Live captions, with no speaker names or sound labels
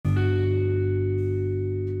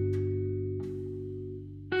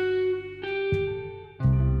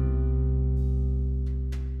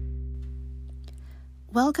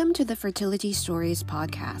Welcome to the Fertility Stories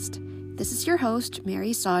podcast. This is your host,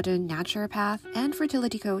 Mary Sodden, naturopath and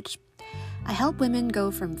fertility coach. I help women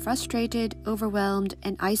go from frustrated, overwhelmed,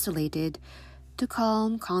 and isolated to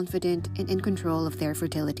calm, confident, and in control of their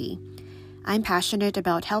fertility. I'm passionate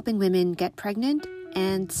about helping women get pregnant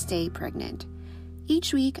and stay pregnant.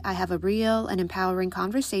 Each week, I have a real and empowering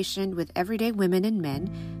conversation with everyday women and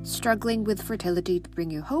men struggling with fertility to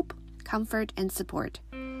bring you hope, comfort, and support.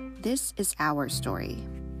 This is our story.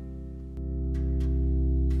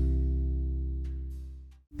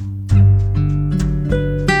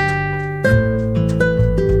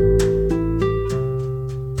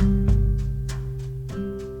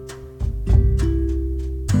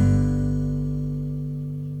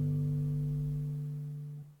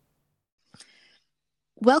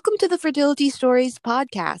 Welcome to the Fertility Stories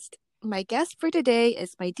podcast. My guest for today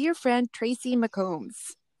is my dear friend Tracy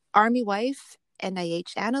McCombs, Army wife,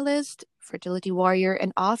 NIH analyst, fertility warrior,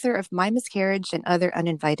 and author of My Miscarriage and Other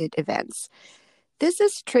Uninvited Events. This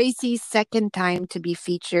is Tracy's second time to be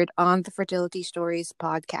featured on the Fertility Stories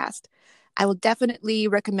podcast. I will definitely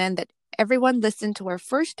recommend that everyone listen to our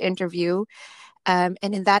first interview. And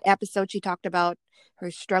in that episode, she talked about her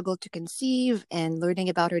struggle to conceive and learning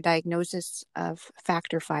about her diagnosis of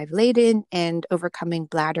factor V Leiden and overcoming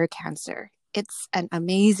bladder cancer. It's an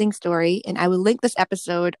amazing story, and I will link this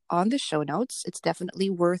episode on the show notes. It's definitely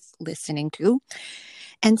worth listening to.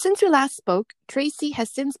 And since we last spoke, Tracy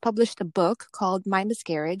has since published a book called My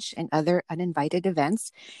Miscarriage and Other Uninvited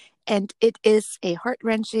Events, and it is a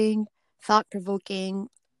heart-wrenching, thought-provoking,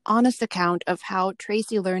 honest account of how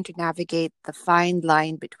Tracy learned to navigate the fine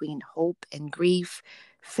line between hope and grief,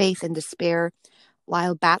 faith and despair,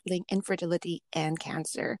 while battling infertility and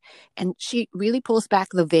cancer. And she really pulls back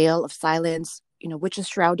the veil of silence, which has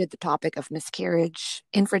shrouded the topic of miscarriage,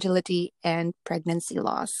 infertility, and pregnancy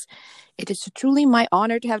loss. It is truly my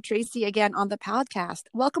honor to have Tracy again on the podcast.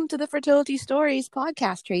 Welcome to the Fertility Stories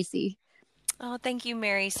podcast, Tracy. Oh, thank you,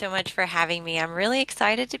 Mary, so much for having me. I'm really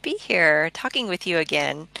excited to be here talking with you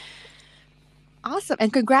again. Awesome.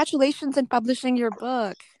 And congratulations on publishing your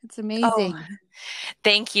book. It's amazing. Oh,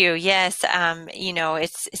 thank you. Yes.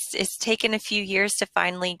 It's taken a few years to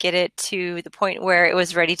finally get it to the point where it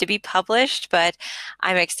was ready to be published, but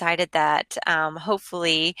I'm excited that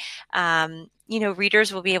hopefully,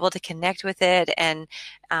 readers will be able to connect with it and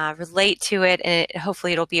relate to it. And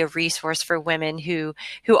hopefully it'll be a resource for women who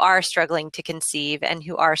are struggling to conceive and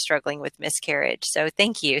who are struggling with miscarriage. So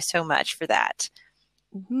thank you so much for that.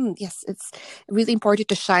 Mm-hmm. Yes, it's really important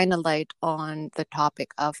to shine a light on the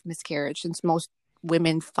topic of miscarriage, since most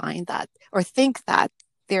women find that or think that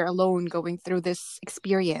they're alone going through this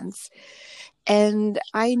experience. And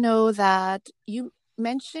I know that you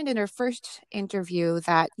mentioned in our first interview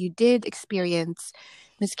that you did experience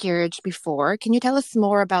miscarriage before. Can you tell us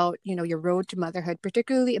more about, your road to motherhood,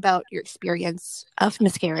 particularly about your experience of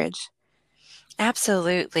miscarriage?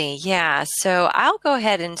 Absolutely. Yeah. So I'll go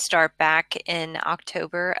ahead and start back in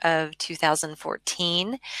October of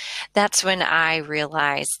 2014. That's when I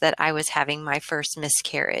realized that I was having my first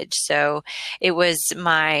miscarriage. So it was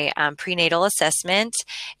my prenatal assessment,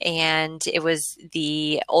 and it was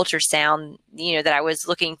the ultrasound, that I was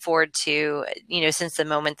looking forward to, since the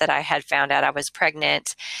moment that I had found out I was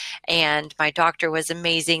pregnant. And my doctor was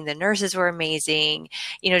amazing. The nurses were amazing.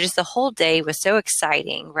 Just the whole day was so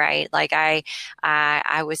exciting, right? Like I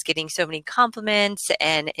was getting so many compliments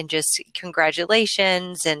and just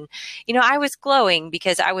congratulations. And, I was glowing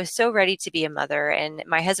because I was so ready to be a mother. And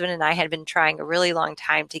my husband and I had been trying a really long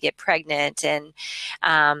time to get pregnant. And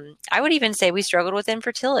I would even say we struggled with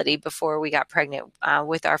infertility before we got pregnant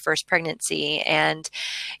with our first pregnancy. And,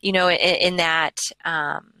 in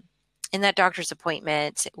that doctor's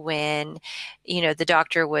appointment, when, the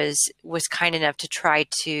doctor was kind enough to try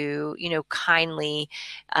to, kindly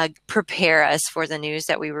prepare us for the news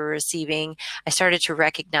that we were receiving, I started to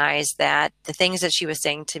recognize that the things that she was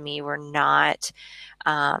saying to me was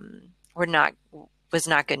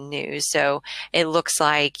not good news. So it looks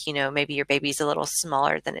like, maybe your baby's a little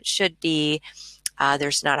smaller than it should be.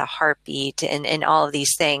 There's not a heartbeat and all of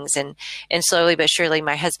these things. And slowly but surely,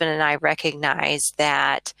 my husband and I recognized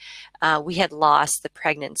that we had lost the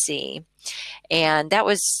pregnancy. And that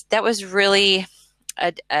was really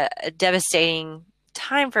a devastating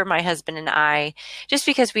time for my husband and I, just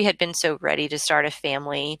because we had been so ready to start a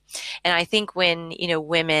family. And I think when,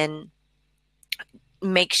 women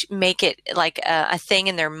make it like a thing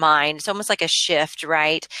in their mind. It's almost like a shift,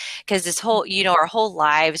 right? Because this whole, our whole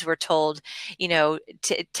lives we're told, to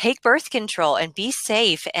take birth control and be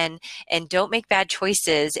safe and don't make bad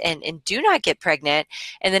choices and do not get pregnant.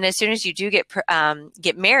 And then as soon as you do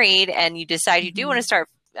get married and you decide you do want to start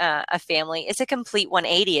a family, it's a complete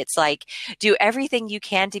 180. It's like, do everything you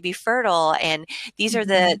can to be fertile, and these are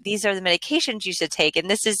the medications you should take, and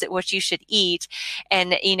this is what you should eat.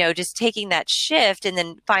 And just taking that shift and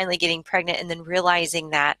then finally getting pregnant and then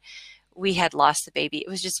realizing that we had lost the baby, it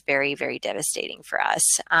was just very, very devastating for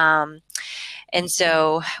us. And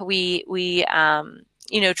so we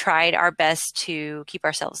tried our best to keep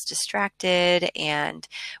ourselves distracted, and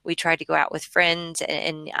we tried to go out with friends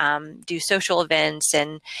and do social events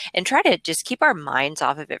and try to just keep our minds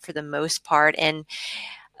off of it for the most part. And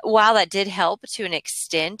while that did help to an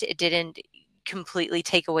extent, it didn't completely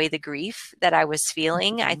take away the grief that I was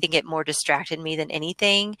feeling. I think it more distracted me than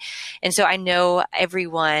anything. And so I know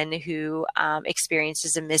everyone who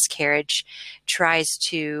experiences a miscarriage tries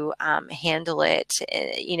to handle it,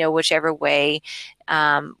 whichever way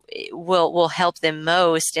will help them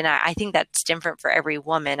most. And I think that's different for every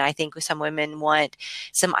woman. I think some women want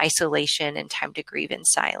some isolation and time to grieve in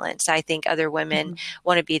silence. I think other women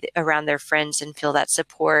want to be around their friends and feel that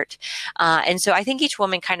support. And so I think each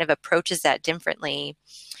woman kind of approaches that differently.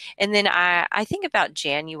 And then I think about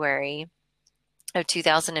January of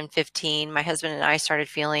 2015, my husband and I started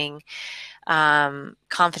feeling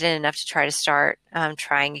confident enough to try to start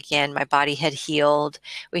trying again. My body had healed.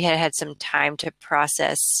 We had had some time to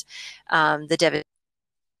process the devastation.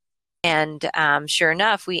 And sure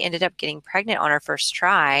enough, we ended up getting pregnant on our first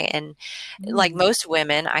try. And like most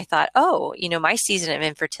women, I thought, oh, my season of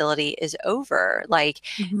infertility is over. Like,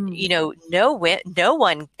 no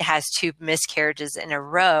one has 2 miscarriages in a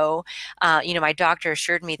row. My doctor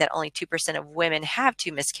assured me that only 2% of women have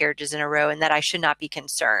 2 miscarriages in a row and that I should not be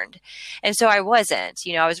concerned. And so I wasn't.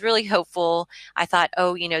 I was really hopeful. I thought,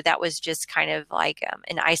 oh, that was just kind of like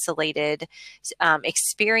an isolated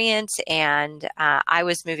experience. And I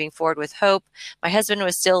was moving forward with hope. My husband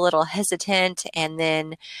was still a little hesitant. And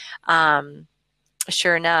then,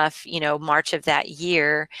 sure enough, March of that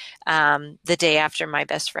year, the day after my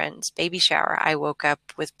best friend's baby shower, I woke up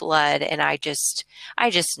with blood, and I just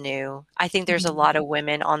knew. I think there's a lot of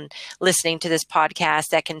women on listening to this podcast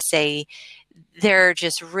that can say they're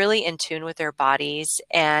just really in tune with their bodies,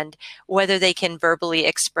 and whether they can verbally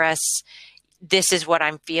express this is what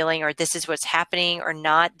I'm feeling or this is what's happening or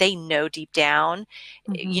not, they know deep down,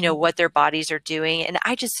 what their bodies are doing. And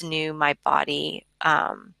I just knew my body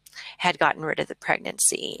had gotten rid of the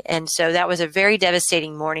pregnancy. And so that was a very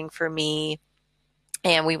devastating morning for me.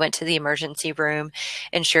 And we went to the emergency room,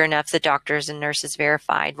 and sure enough, the doctors and nurses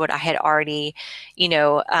verified what I had already,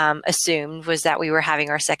 assumed, was that we were having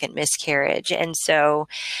our second miscarriage. And so,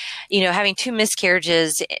 having 2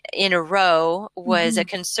 miscarriages in a row was a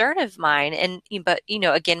concern of mine. But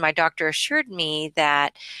again, my doctor assured me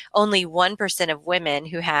that only 1% of women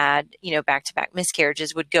who had, back-to-back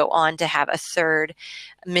miscarriages would go on to have a third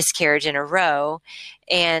miscarriage in a row.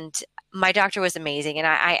 And my doctor was amazing. And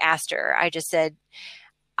I asked her, I just said,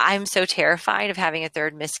 I'm so terrified of having a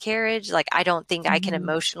third miscarriage. Like, I don't think I can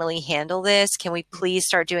emotionally handle this. Can we please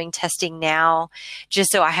start doing testing now,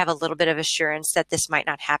 just so I have a little bit of assurance that this might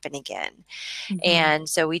not happen again? And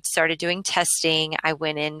so we started doing testing. I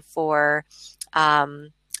went in for a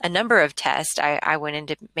number of tests. I went in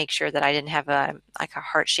to make sure that I didn't have a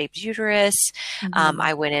heart-shaped uterus.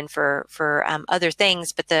 I went in for other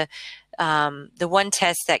things, but the one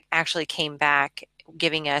test that actually came back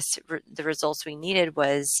giving us the results we needed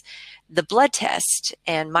was the blood test.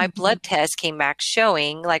 And my blood test came back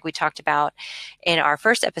showing, like we talked about in our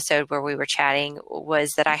first episode where we were chatting,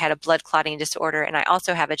 was that I had a blood clotting disorder, and I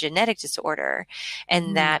also have a genetic disorder,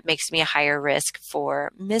 and that makes me a higher risk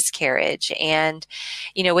for miscarriage. And,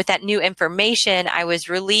 with that new information, I was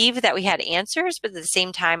relieved that we had answers, but at the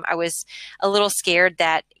same time, I was a little scared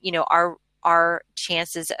that, our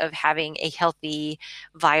chances of having a healthy,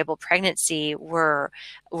 viable pregnancy were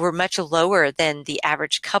much lower than the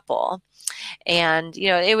average couple. And,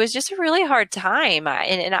 it was just a really hard time.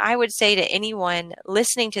 And I would say to anyone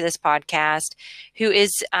listening to this podcast who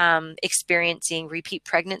is experiencing repeat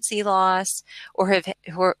pregnancy loss or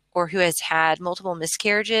who has had multiple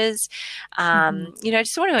miscarriages, I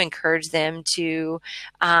just want to encourage them to,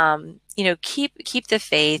 keep the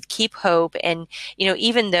faith, keep hope. And,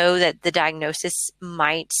 even though that the diagnosis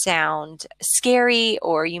might sound scary,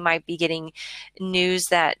 or you might be getting news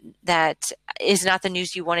that is not the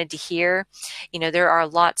news you wanted to hear. There are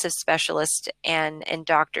lots of specialists and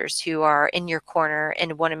doctors who are in your corner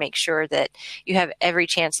and want to make sure that you have every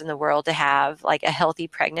chance in the world to have like a healthy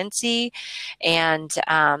pregnancy. And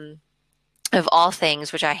of all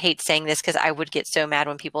things, which I hate saying this because I would get so mad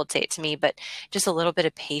when people would say it to me, but just a little bit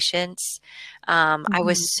of patience. I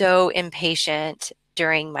was Mhm. so impatient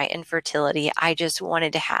during my infertility. I just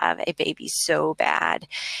wanted to have a baby so bad.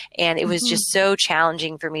 And it was Mhm. just so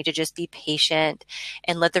challenging for me to just be patient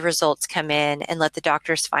and let the results come in and let the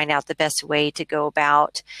doctors find out the best way to go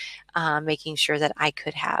about making sure that I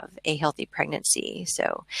could have a healthy pregnancy.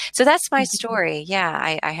 So that's my Mhm. story.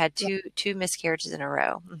 Yeah, I had Yeah, two miscarriages in a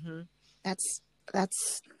row. that's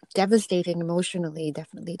that's devastating emotionally,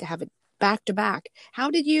 definitely to have it back to back.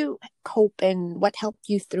 How did you cope and what helped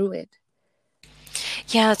you through it?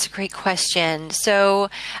 Yeah, that's a great question. So,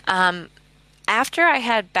 um, after I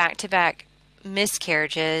had back to back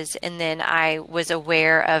miscarriages, and then I was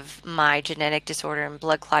aware of my genetic disorder and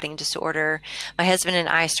blood clotting disorder, my husband and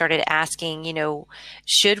I started asking,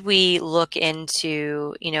 should we look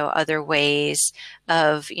into, other ways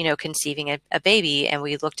of, conceiving a baby? And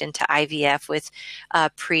we looked into IVF with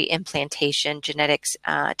pre implantation genetics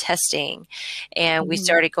testing. And we Mhm.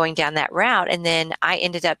 started going down that route. And then I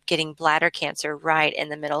ended up getting bladder cancer right in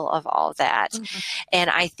the middle of all that. Mhm. And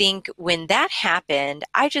I think when that happened,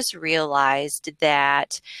 I just realized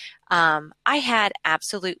that I had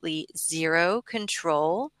absolutely zero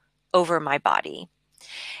control over my body.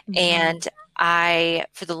 Mhm. And I,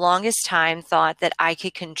 for the longest time, thought that I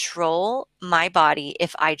could control my body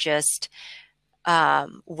if I just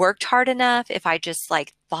worked hard enough, if I just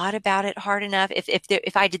like thought about it hard enough,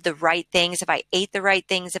 if I did the right things, if I ate the right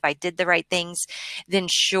things, if I did the right things, then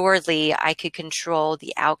surely I could control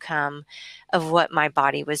the outcome of what my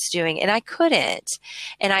body was doing. And I couldn't.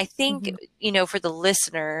 And I think, Mhm. for the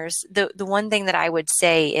listeners, the one thing that I would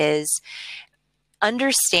say is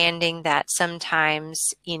understanding that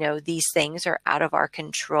sometimes, these things are out of our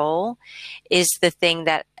control is the thing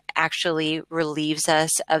that actually relieves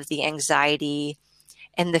us of the anxiety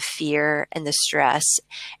and the fear and the stress,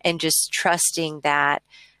 and just trusting that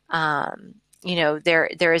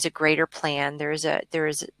there is a greater plan. There is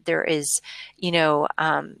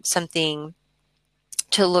something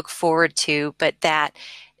to look forward to, but that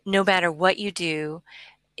no matter what you do,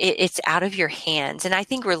 it's out of your hands. And I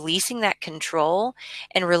think releasing that control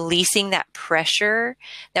and releasing that pressure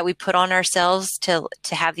that we put on ourselves to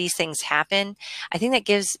have these things happen, I think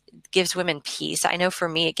that gives women peace. I know for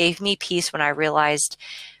me, it gave me peace when I realized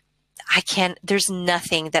there's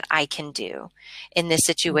nothing that I can do in this Mhm.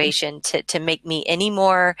 situation to make me any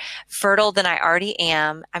more fertile than I already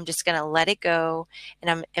am. I'm just going to let it go, and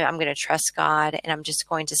I'm going to trust God, and I'm just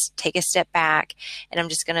going to take a step back, and I'm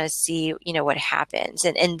just going to see, what happens.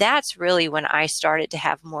 And that's really when I started to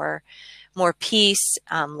have more peace,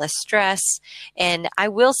 less stress. And I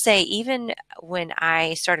will say, even when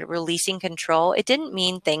I started releasing control, it didn't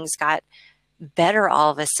mean things got better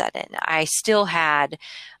all of a sudden. I still had,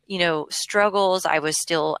 struggles. I was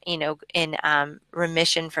still, in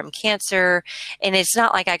remission from cancer. And it's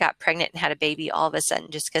not like I got pregnant and had a baby all of a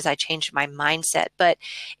sudden just because I changed my mindset. But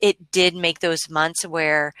it did make those months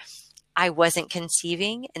where I wasn't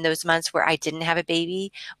conceiving and those months where I didn't have a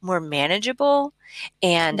baby more manageable.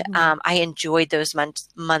 And Mhm. I enjoyed those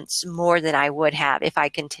months more than I would have if I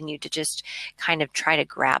continued to just kind of try to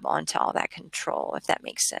grab onto all that control, if that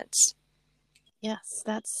makes sense. Yes,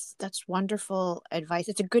 that's wonderful advice.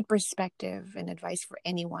 It's a good perspective and advice for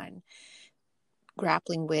anyone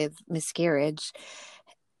grappling with miscarriage.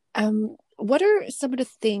 What are some of the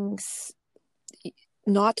things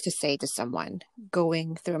not to say to someone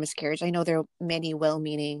going through a miscarriage? I know there are many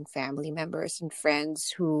well-meaning family members and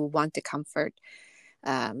friends who want to comfort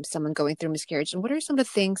someone going through miscarriage. And what are some of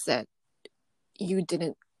the things that you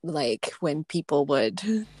didn't like when people would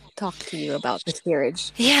talk to you about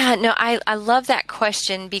miscarriage? Yeah, no, I love that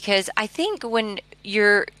question because I think when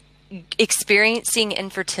you're experiencing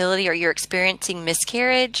infertility or you're experiencing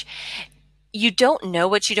miscarriage, you don't know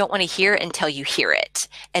what you don't want to hear until you hear it.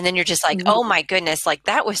 And then you're just like, oh Mhm. my goodness, like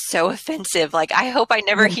that was so offensive. Like, I hope I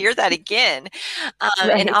never hear that again. And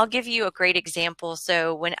Right. I'll give you a great example.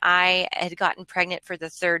 So, when I had gotten pregnant for the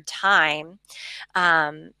third time,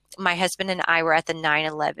 my husband and I were at the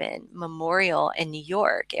 9/11 memorial in New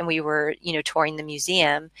York, and we were, touring the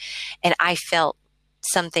museum, and I felt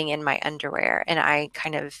something in my underwear, and I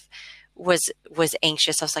kind of was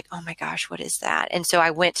anxious. I was like, oh my gosh, what is that? And so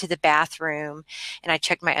I went to the bathroom and I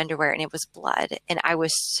checked my underwear and it was blood. And I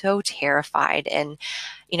was so terrified. And,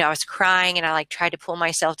 I was crying and I like tried to pull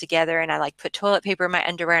myself together and I like put toilet paper in my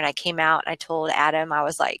underwear and I came out and I told Adam, I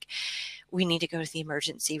was like, we need to go to the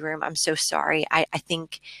emergency room. I'm so sorry. I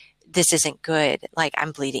think this isn't good. Like,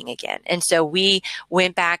 I'm bleeding again. And so we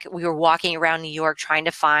went back, we were walking around New York trying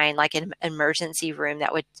to find like an emergency room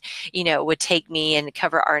that would take me and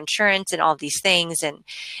cover our insurance and all these things. And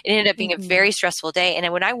it ended up being a very stressful day.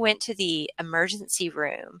 And when I went to the emergency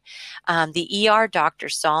room, the ER doctor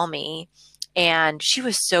saw me. And she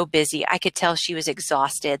was so busy. I could tell she was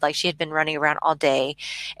exhausted. Like, she had been running around all day.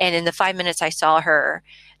 And in the 5 minutes I saw her,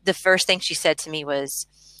 the first thing she said to me was,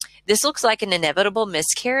 "This looks like an inevitable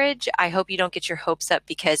miscarriage. I hope you don't get your hopes up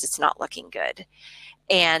because it's not looking good."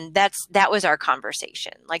 And that was our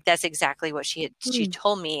conversation. Like, that's exactly what she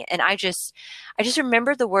told me. And I just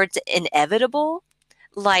remember the words inevitable.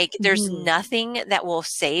 Like, there's nothing that will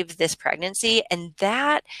save this pregnancy. And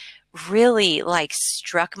that really like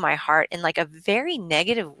struck my heart in like a very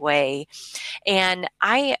negative way. And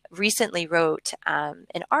I recently wrote an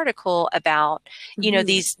article about,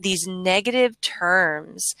 these negative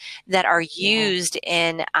terms that are used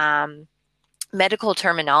in medical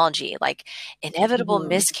terminology, like inevitable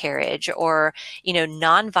miscarriage or,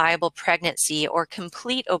 non-viable pregnancy or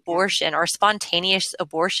complete abortion or spontaneous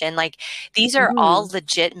abortion. Like, these are all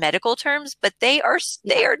legit medical terms, but they are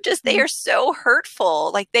so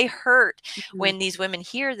hurtful. Like, they hurt when these women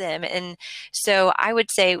hear them. And so I would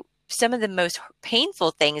say some of the most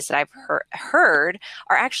painful things that I've heard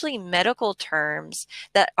are actually medical terms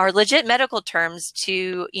that are legit medical terms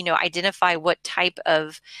to, identify what type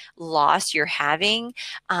of loss you're having.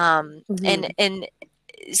 And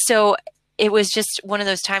so it was just one of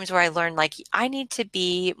those times where I learned, like, I need to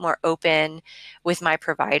be more open with my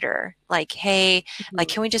provider. Like, hey, like,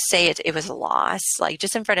 can we just say it was a loss? Like,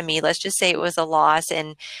 just in front of me, let's just say it was a loss.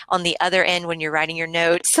 And on the other end, when you're writing your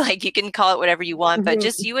notes, like, you can call it whatever you want, but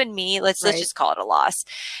just you and me, let's just call it a loss.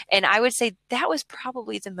 And I would say that was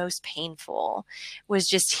probably the most painful, was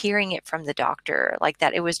just hearing it from the doctor, like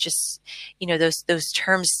that. It was just, those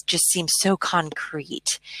terms just seem so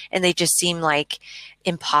concrete and they just seem like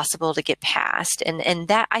impossible to get past. And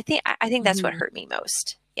that, I think that's what hurt me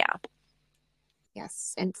most. Yeah.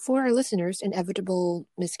 Yes. And for our listeners, inevitable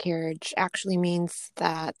miscarriage actually means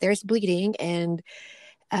that there's bleeding and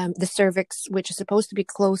the cervix, which is supposed to be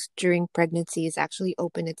closed during pregnancy, is actually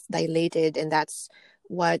open. It's dilated, and that's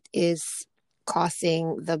what is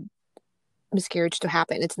causing the miscarriage to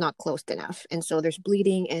happen. It's not closed enough. And so there's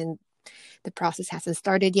bleeding and the process hasn't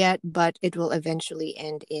started yet, but it will eventually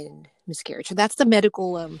end in miscarriage. So that's the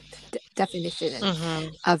medical definition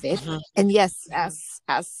of it. And yes,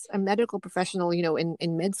 as a medical professional,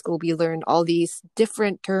 in med school, we learn all these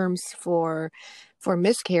different terms for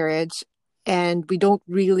miscarriage, and we don't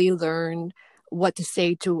really learn what to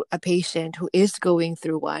say to a patient who is going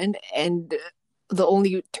through one. And the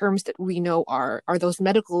only terms that we know are those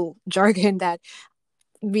medical jargon that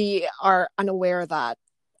we are unaware that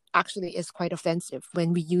actually is quite offensive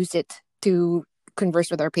when we use it to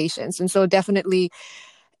converse with our patients. And so definitely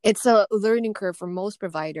it's a learning curve for most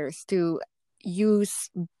providers to use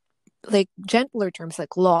like gentler terms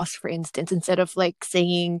like loss, for instance, instead of like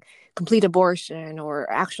saying complete abortion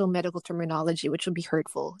or actual medical terminology, which would be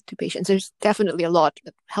hurtful to patients. There's definitely a lot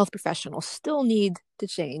that health professionals still need to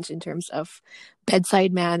change in terms of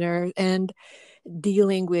bedside manner and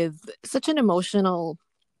dealing with such an emotional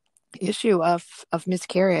issue of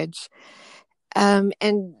miscarriage.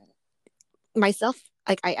 And myself,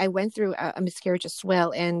 like I went through a miscarriage as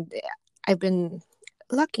well, and I've been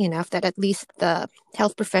lucky enough that at least the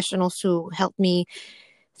health professionals who helped me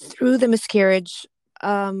through the miscarriage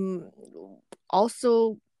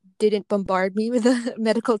also didn't bombard me with the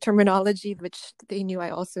medical terminology, which they knew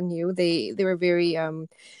I also knew. They were very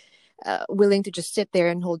willing to just sit there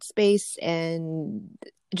and hold space and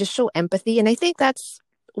just show empathy. And I think that's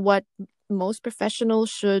what most professionals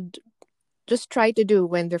should just try to do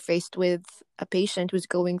when they're faced with a patient who's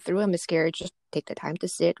going through a miscarriage. Just take the time to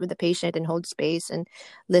sit with the patient and hold space and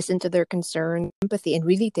listen to their concern, empathy, and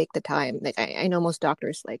really take the time. Like I know most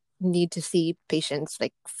doctors like need to see patients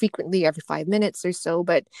like frequently every 5 minutes or so,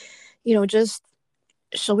 but just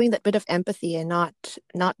showing that bit of empathy and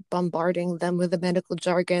not bombarding them with the medical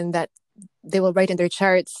jargon that they will write in their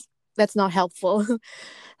charts. That's not helpful.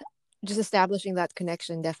 Just establishing that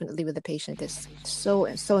connection definitely with the patient is so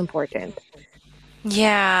important.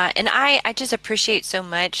 Yeah, and I just appreciate so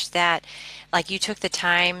much that like you took the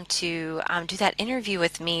time to do that interview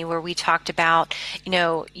with me where we talked about,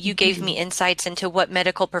 you gave me Mhm. insights into what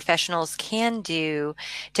medical professionals can do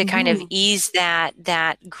to kind of Mhm. ease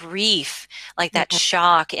that grief, like that Yeah.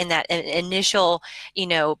 shock in that initial,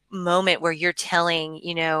 moment where you're telling,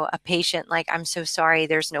 a patient like, I'm so sorry,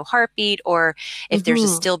 there's no heartbeat, or if there's a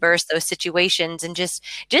Mhm. stillbirth, those situations, and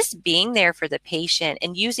just being there for the patient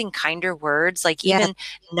and using kinder words, like Yeah. even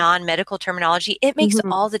non-medical terminology, it makes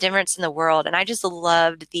Mhm. all the difference in the world. And I just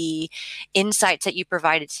loved the insights that you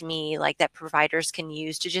provided to me, like that providers can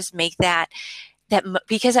use to just make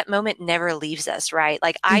because that moment never leaves us, right?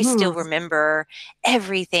 Like I still Mhm. remember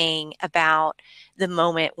everything about the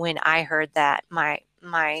moment when I heard that my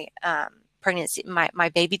pregnancy, my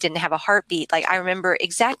baby didn't have a heartbeat. Like I remember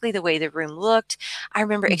exactly the way the room looked. I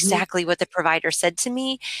remember Mhm. exactly what the provider said to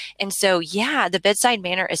me. And so, yeah, the bedside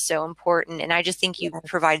manner is so important. And I just think you Yes.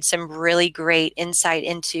 provide some really great insight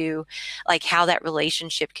into like how that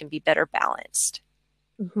relationship can be better balanced.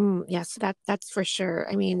 Yes, that's for sure.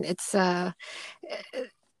 I mean, it's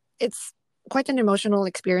quite an emotional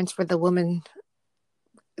experience for the woman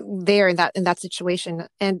there in that situation.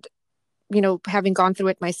 And having gone through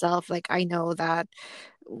it myself, like I know that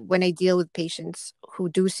when I deal with patients who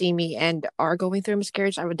do see me and are going through a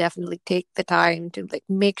miscarriage, I would definitely take the time to like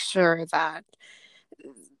make sure that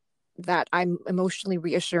I'm emotionally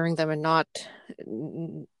reassuring them and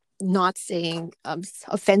not saying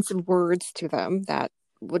offensive words to them that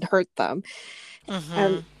would hurt them. Um,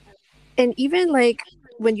 Hmm. and even like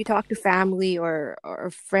when you talk to family or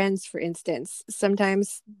friends, for instance,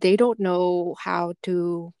 sometimes they don't know how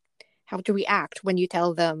to react when you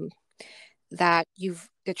tell them that you're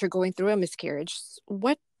going through a miscarriage.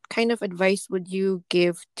 What kind of advice would you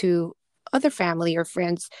give to other family or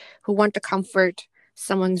friends who want to comfort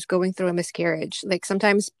someone's going through a miscarriage? Like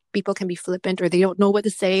sometimes people can be flippant or they don't know what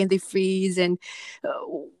to say and they freeze. And uh,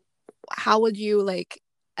 how would you like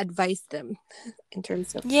advise them in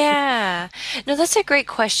terms of? Yeah. No, that's a great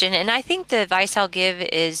question. And I think the advice I'll give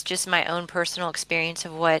is just my own personal experience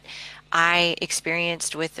of what I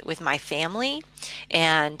experienced with my family.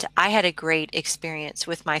 And I had a great experience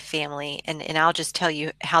with my family. And I'll just tell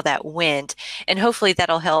you how that went. And hopefully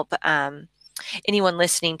that'll help anyone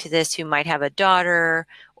listening to this who might have a daughter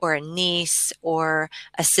or a niece or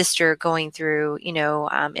a sister going through,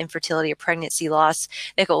 infertility or pregnancy loss,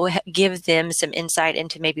 that will give them some insight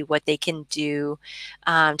into maybe what they can do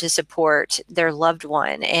to support their loved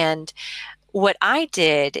one. And what I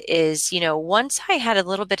did is, once I had a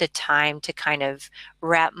little bit of time to kind of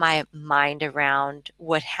wrap my mind around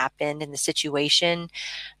what happened in the situation,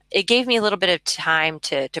 it gave me a little bit of time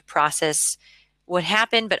to process what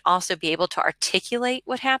happened, but also be able to articulate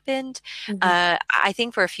what happened. Mhm. I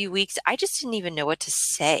think for a few weeks, I just didn't even know what to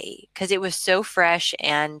say because it was so fresh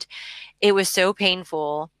and it was so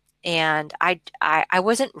painful. And I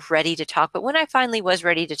wasn't ready to talk. But when I finally was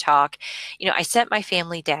ready to talk, I set my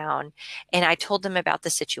family down and I told them about the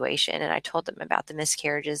situation and I told them about the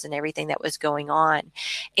miscarriages and everything that was going on.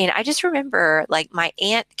 And I just remember like my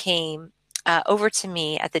aunt came over to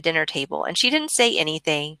me at the dinner table and she didn't say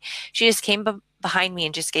anything. She just came behind me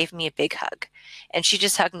and just gave me a big hug. And she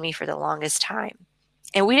just hugged me for the longest time.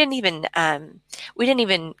 And we didn't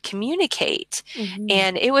even communicate. Mhm.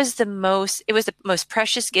 And it was the most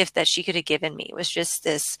precious gift that she could have given me. It was just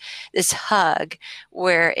this hug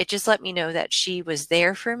where it just let me know that she was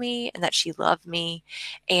there for me and that she loved me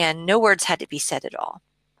and no words had to be said at all.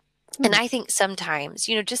 And Hmm. I think sometimes,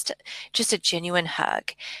 just a genuine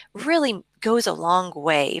hug really goes a long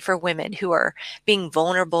way for women who are being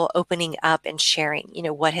vulnerable, opening up and sharing,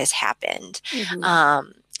 what has happened. Mhm.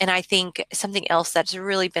 Um, and I think something else that's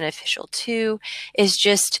really beneficial too is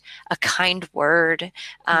just a kind word.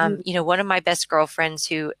 Mhm. One of my best girlfriends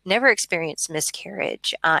who never experienced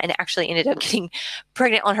miscarriage and actually ended up getting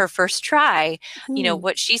pregnant on her first try, Hmm.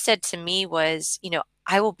 what she said to me was,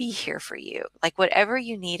 I will be here for you. Like whatever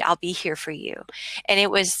you need, I'll be here for you. And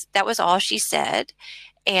that was all she said.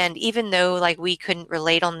 And even though like we couldn't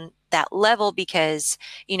relate on that level because,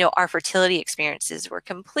 our fertility experiences were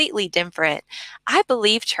completely different, I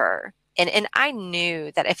believed her. And I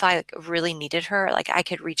knew that if I like, really needed her, like I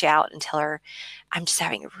could reach out and tell her, I'm just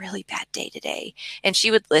having a really bad day today. And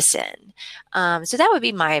she would listen. So that would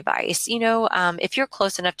be my advice. If you're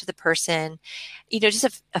close enough to the person,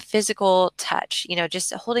 just a physical touch,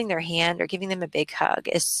 just holding their hand or giving them a big hug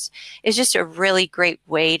is just a really great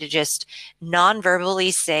way to just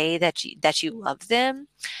non-verbally say that you love them.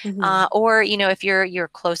 Mhm. Or if you're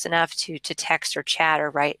close enough to text or chat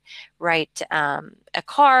or write a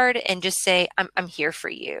card and and just say, I'm here for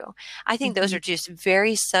you. I think those Mhm. are just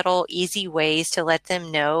very subtle, easy ways to let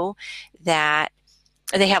them know that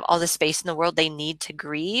they have all the space in the world they need to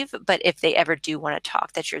grieve, but if they ever do want to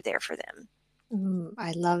talk, that you're there for them.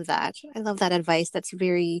 I love that. I love that advice. That's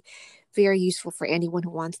very, very useful for anyone who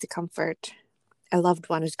wants to comfort a loved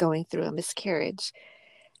one who's going through a miscarriage.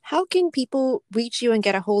 How can people reach you and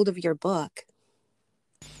get a hold of your book?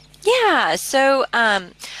 Yeah, so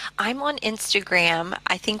I'm on Instagram.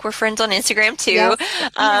 I think we're friends on Instagram too. Yes,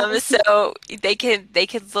 we are. So they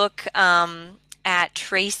could look at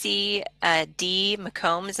Tracy D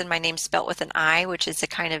McCombs, and my name's spelled with an I, which is a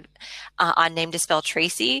kind of odd name to spell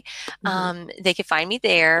Tracy. Mhm. They could find me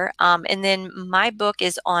there, and then my book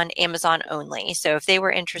is on Amazon only. So if they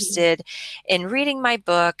were interested in reading my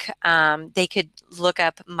book, they could look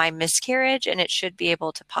up My Miscarriage, and it should be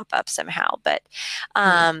able to pop up somehow. But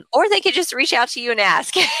Mhm. or they could just reach out to you and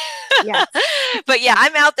ask. Yes. But yeah,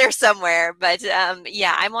 I'm out there somewhere. But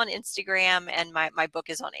yeah, I'm on Instagram, and my book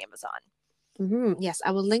is on Amazon. Yes,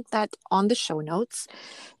 I will link that on the show notes,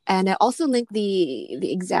 and I also link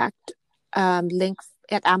the exact link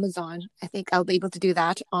at Amazon. I think I'll be able to do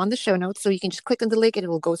that on the show notes, so you can just click on the link and it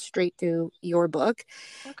will go straight to your book.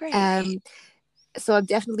 Oh, great. Um, so I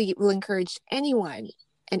definitely will encourage anyone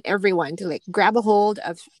and everyone to like grab a hold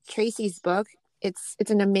of Tracy's book. It's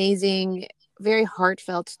an amazing, very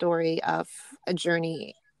heartfelt story of a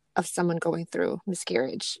journey of someone going through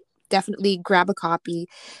miscarriage. Definitely grab a copy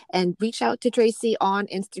and reach out to Tracy on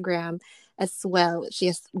Instagram as well. She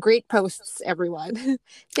has great posts, everyone.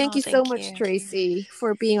 Thank Oh, you so thank much, you. Tracy,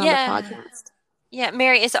 for being on the Yeah. podcast. Yeah,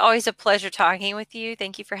 Mary, it's always a pleasure talking with you.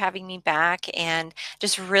 Thank you for having me back, and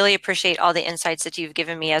just really appreciate all the insights that you've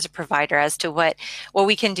given me as a provider as to what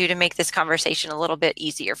we can do to make this conversation a little bit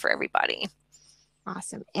easier for everybody.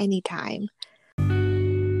 Awesome. Anytime.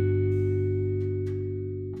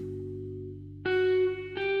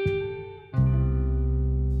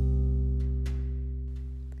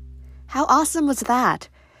 How awesome was that?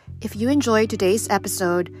 If you enjoyed today's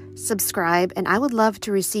episode, subscribe, and I would love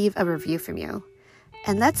to receive a review from you.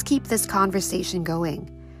 And let's keep this conversation going.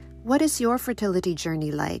 What is your fertility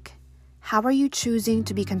journey like? How are you choosing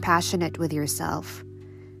to be compassionate with yourself?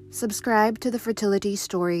 Subscribe to the Fertility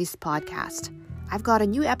Stories podcast. I've got a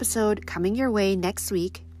new episode coming your way next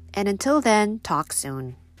week, and until then, talk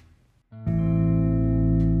soon.